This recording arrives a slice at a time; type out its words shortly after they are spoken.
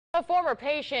A former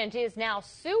patient is now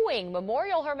suing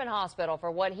Memorial Hermann Hospital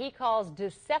for what he calls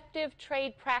deceptive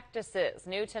trade practices.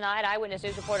 New tonight, Eyewitness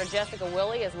News reporter Jessica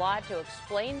Willey is live to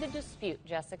explain the dispute.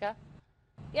 Jessica?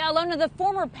 Yeah, Alona, the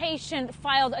former patient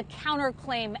filed a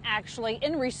counterclaim, actually,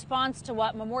 in response to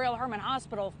what Memorial Hermann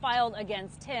Hospital filed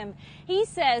against him. He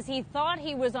says he thought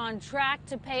he was on track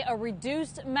to pay a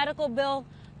reduced medical bill,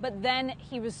 but then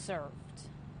he was served.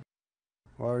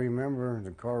 Well, I remember the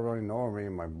car running over me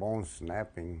and my bones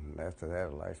snapping. After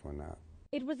that, the lights went out.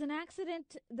 It was an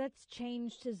accident that's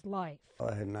changed his life.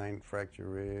 I had 9 fractured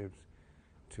ribs,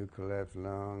 2 collapsed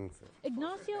lungs.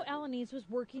 Ignacio Alaniz was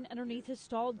working underneath his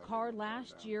stalled car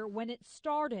last year when it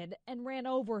started and ran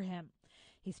over him.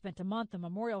 He spent a month in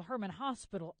Memorial Hermann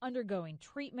Hospital undergoing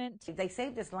treatment. They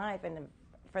saved his life, and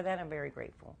for that I'm very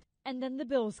grateful. And then the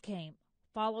bills came,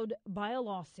 followed by a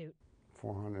lawsuit.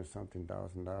 $400-something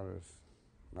thousand.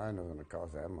 I know it's going to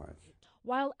cost that much.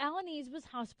 While Alaniz was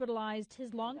hospitalized,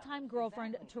 his longtime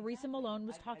girlfriend, Teresa Malone,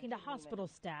 was talking to hospital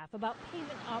staff about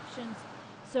payment options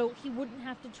so he wouldn't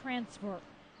have to transfer.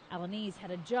 Alaniz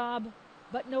had a job,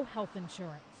 but no health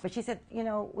insurance. But she said, you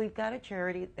know, we've got a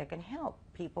charity that can help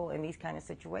people in these kind of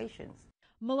situations.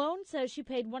 Malone says she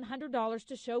paid $100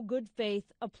 to show good faith,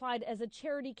 applied as a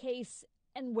charity case,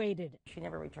 and waited. She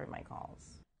never returned my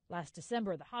calls. Last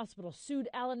December, the hospital sued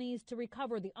Alaniz to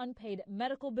recover the unpaid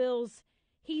medical bills.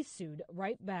 He sued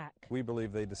right back. We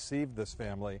believe they deceived this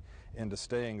family into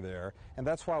staying there, and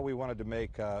that's why we wanted to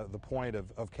make the point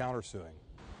of countersuing.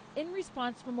 In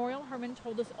response, Memorial Hermann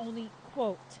told us only,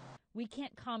 quote, "We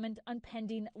can't comment on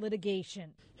pending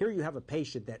litigation." Here you have a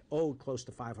patient that owed close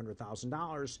to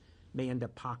 $500,000, may end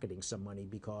up pocketing some money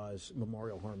because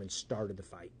Memorial Hermann started the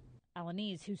fight.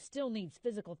 Alaniz, who still needs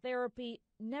physical therapy,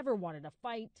 never wanted a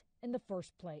fight in the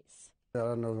first place. I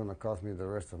don't know it's going to cost me the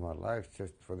rest of my life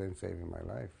just for them saving my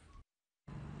life.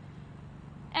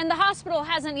 And the hospital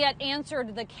hasn't yet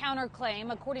answered the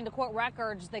counterclaim. According to court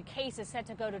records, the case is set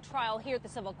to go to trial here at the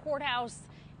Civil Courthouse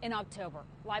in October.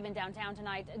 Live in downtown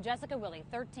tonight, Jessica Willey,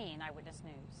 13 Eyewitness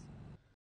News.